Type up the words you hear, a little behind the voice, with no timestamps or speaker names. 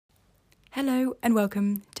Hello and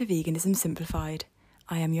welcome to Veganism Simplified.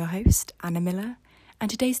 I am your host, Anna Miller, and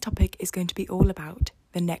today's topic is going to be all about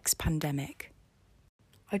the next pandemic.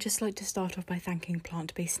 I'd just like to start off by thanking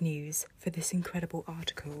Plant-Based News for this incredible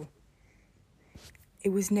article.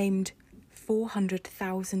 It was named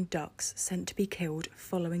 400,000 ducks sent to be killed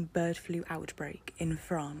following bird flu outbreak in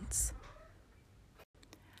France.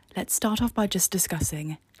 Let's start off by just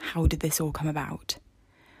discussing how did this all come about.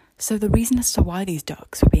 So the reason as to why these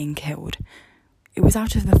ducks were being killed, it was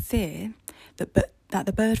out of the fear that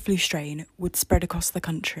the bird flu strain would spread across the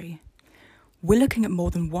country. We're looking at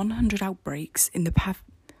more than 100 outbreaks in the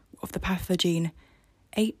of the pathogen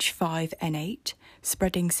H5N8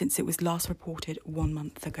 spreading since it was last reported 1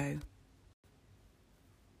 month ago.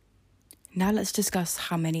 Now let's discuss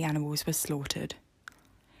how many animals were slaughtered.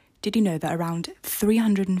 Did you know that around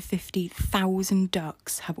 350,000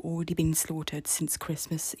 ducks have already been slaughtered since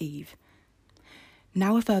Christmas Eve?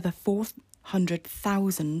 Now a further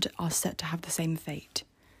 400,000 are set to have the same fate.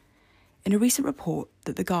 In a recent report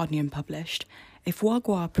that The Guardian published, a foie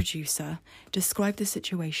gras producer described the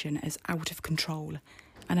situation as out of control,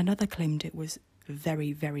 and another claimed it was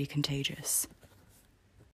very, very contagious.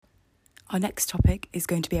 Our next topic is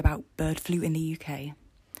going to be about bird flu in the UK.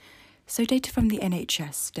 So data from the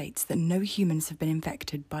NHS states that no humans have been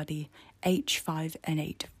infected by the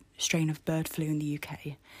H5N8 strain of bird flu in the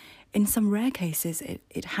UK. In some rare cases,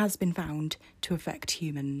 it has been found to affect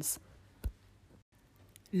humans.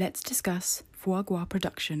 Let's discuss foie gras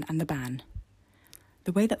production and the ban.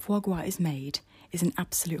 The way that foie gras is made is an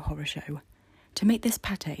absolute horror show. To make this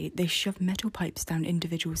pâté, they shove metal pipes down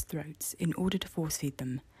individuals' throats in order to force feed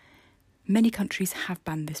them. Many countries have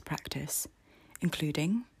banned this practice,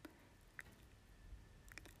 including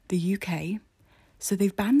the UK, so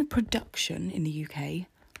they've banned the production in the UK,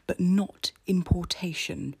 but not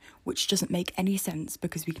importation, which doesn't make any sense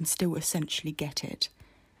because we can still essentially get it.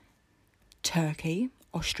 Turkey,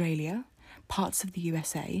 Australia, parts of the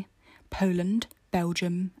USA, Poland,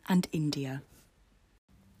 Belgium, and India.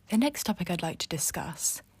 The next topic I'd like to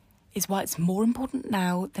discuss is why it's more important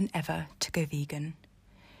now than ever to go vegan.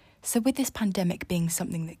 So with this pandemic being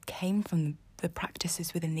something that came from the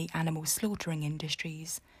practices within the animal slaughtering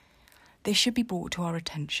industries, they should be brought to our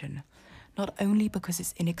attention, not only because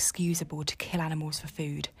it's inexcusable to kill animals for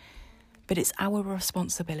food, but it's our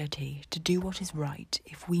responsibility to do what is right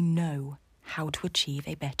if we know how to achieve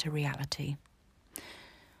a better reality.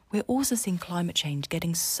 We're also seeing climate change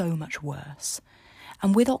getting so much worse,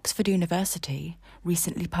 and with Oxford University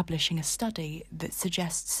recently publishing a study that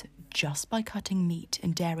suggests just by cutting meat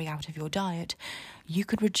and dairy out of your diet, you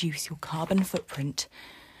could reduce your carbon footprint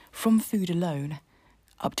from food alone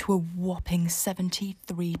up to a whopping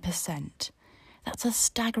 73%. That's a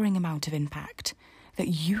staggering amount of impact that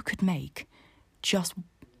you could make just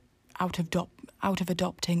out of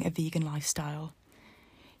adopting a vegan lifestyle.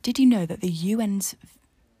 Did you know that the UN's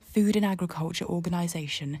Food and Agriculture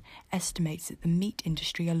Organization estimates that the meat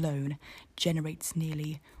industry alone generates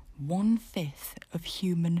nearly 1/5 of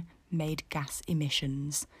human-made gas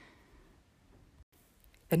emissions?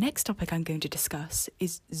 The next topic I'm going to discuss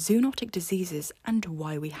is zoonotic diseases and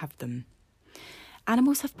why we have them.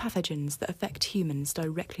 Animals have pathogens that affect humans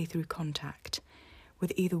directly through contact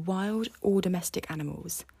with either wild or domestic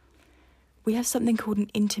animals. We have something called an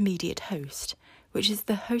intermediate host, which is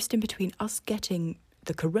the host in between us getting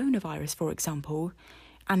the coronavirus, for example,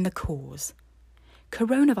 and the cause.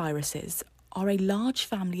 Coronaviruses are a large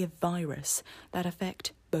family of virus that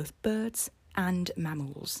affect both birds and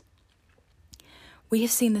mammals. We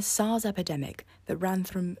have seen the SARS epidemic that ran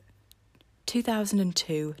from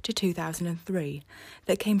 2002 to 2003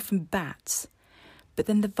 that came from bats, but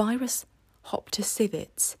then the virus hopped to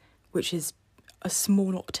civets, which is a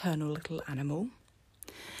small nocturnal little animal.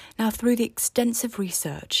 Now, through the extensive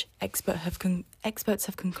research, experts have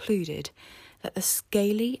concluded that the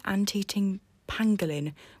scaly ant-eating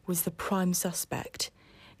pangolin was the prime suspect.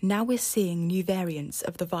 Now we're seeing new variants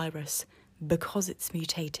of the virus because it's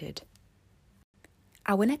mutated.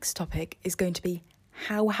 Our next topic is going to be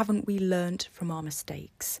how haven't we learnt from our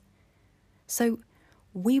mistakes? So,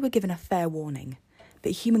 we were given a fair warning that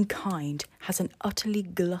humankind has an utterly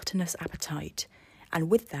gluttonous appetite, and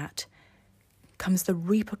with that comes the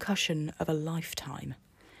repercussion of a lifetime.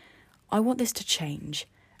 I want this to change,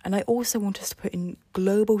 and I also want us to put in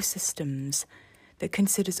global systems that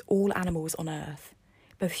considers all animals on Earth,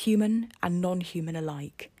 both human and non-human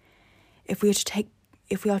alike. If we are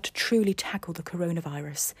to truly tackle the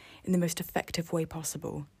coronavirus in the most effective way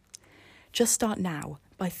possible. Just start now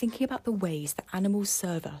by thinking about the ways that animals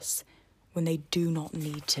serve us when they do not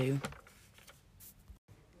need to.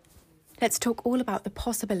 let's talk all about the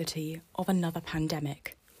possibility of another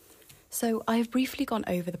pandemic. So I have briefly gone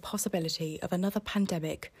over the possibility of another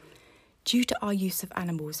pandemic due to our use of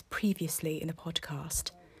animals previously in the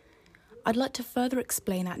podcast. I'd like to further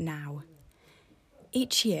explain that now.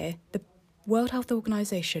 Each year, the World Health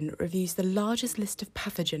Organization reviews the largest list of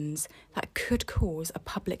pathogens that could cause a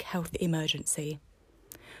public health emergency.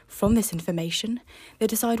 From this information, they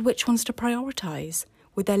decide which ones to prioritise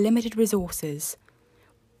with their limited resources.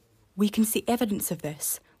 We can see evidence of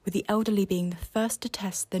this, with the elderly being the first to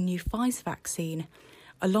test the new Pfizer vaccine,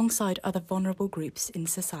 alongside other vulnerable groups in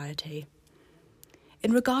society.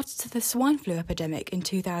 In regards to the swine flu epidemic in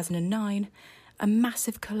 2009, a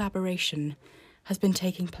massive collaboration has been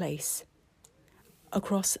taking place.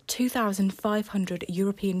 Across 2,500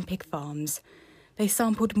 European pig farms, they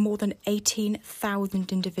sampled more than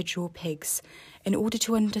 18,000 individual pigs in order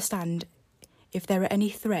to understand if there are any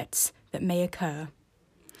threats that may occur.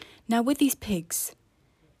 Now, with these pigs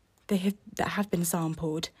that have been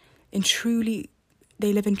sampled, they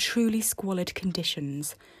live in truly squalid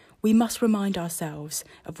conditions. We must remind ourselves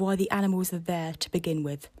of why the animals are there to begin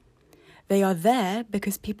with. They are there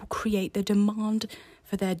because people create the demand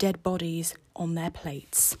for their dead bodies on their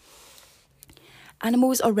plates.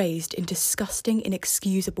 Animals are raised in disgusting,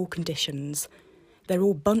 inexcusable conditions. They're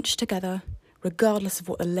all bunched together, regardless of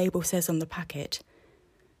what the label says on the packet.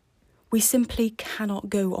 We simply cannot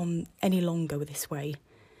go on any longer with this way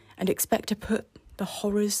and expect to put the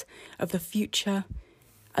horrors of the future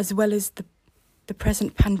as well as the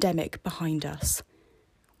present pandemic behind us.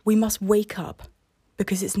 We must wake up,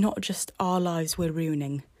 because it's not just our lives we're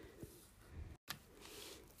ruining.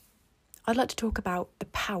 I'd like to talk about the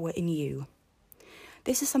power in you.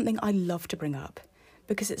 This is something I love to bring up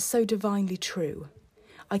because it's so divinely true.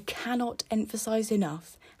 I cannot emphasise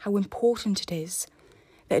enough how important it is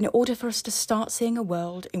that in order for us to start seeing a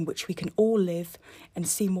world in which we can all live and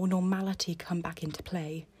see more normality come back into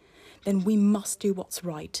play, then we must do what's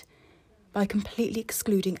right by completely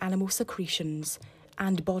excluding animal secretions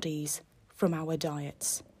and bodies from our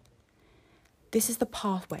diets. This is the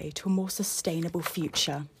pathway to a more sustainable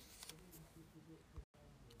future.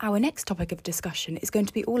 Our next topic of discussion is going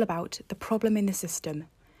to be all about the problem in the system.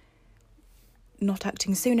 Not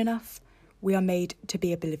acting soon enough, we are made to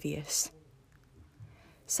be oblivious.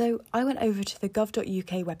 So I went over to the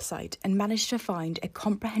gov.uk website and managed to find a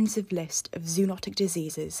comprehensive list of zoonotic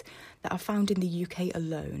diseases that are found in the UK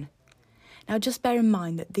alone. Now just bear in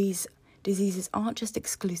mind that these diseases aren't just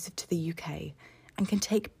exclusive to the UK and can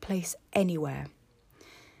take place anywhere.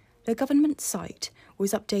 The government site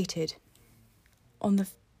was updated on the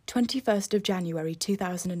 21st of January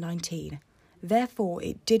 2019. Therefore,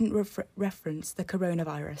 it didn't reference the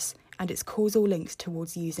coronavirus and its causal links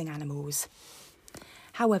towards using animals.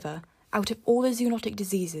 However, out of all the zoonotic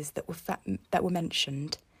diseases that were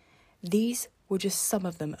mentioned, these were just some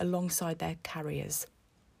of them alongside their carriers.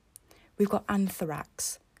 We've got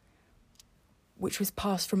anthrax, which was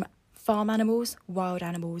passed from farm animals, wild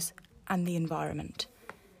animals, and the environment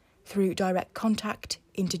through direct contact,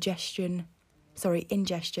 ingestion,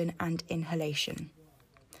 and inhalation.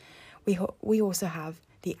 We also have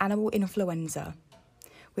the animal influenza,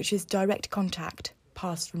 which is direct contact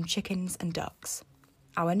passed from chickens and ducks.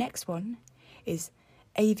 Our next one is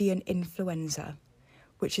avian influenza,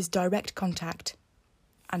 which is direct contact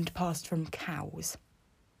and passed from cows.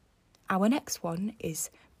 Our next one is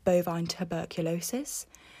bovine tuberculosis,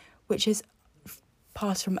 which is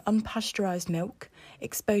passed from unpasteurised milk,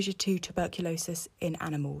 exposure to tuberculosis in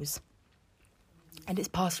animals. And it's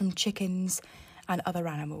passed from chickens and other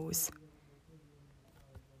animals.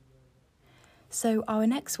 So our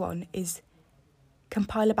next one is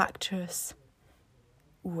Campylobacterus.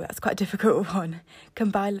 Ooh, that's quite a difficult one.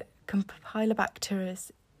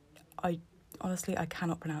 Campylobacterus. I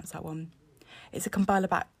cannot pronounce that one. It's a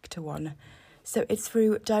Campylobacter one. So it's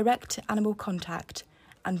through direct animal contact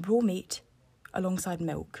and raw meat alongside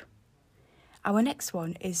milk. Our next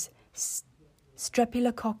one is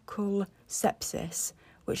streptococcal sepsis,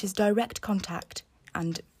 which is direct contact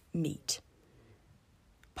and meat,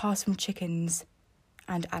 passed from chickens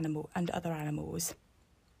and other animals.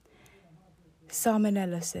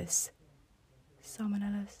 Salmonellosis,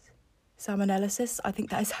 I think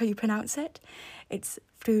that is how you pronounce it. It's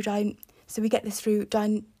through so we get this through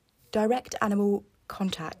direct animal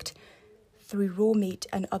contact through raw meat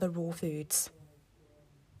and other raw foods.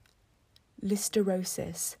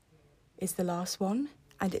 Listeriosis is the last one,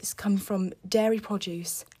 and it's come from dairy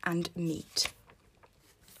produce and meat.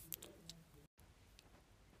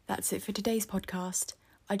 That's it for today's podcast.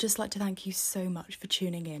 I'd just like to thank you so much for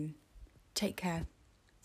tuning in. Take care.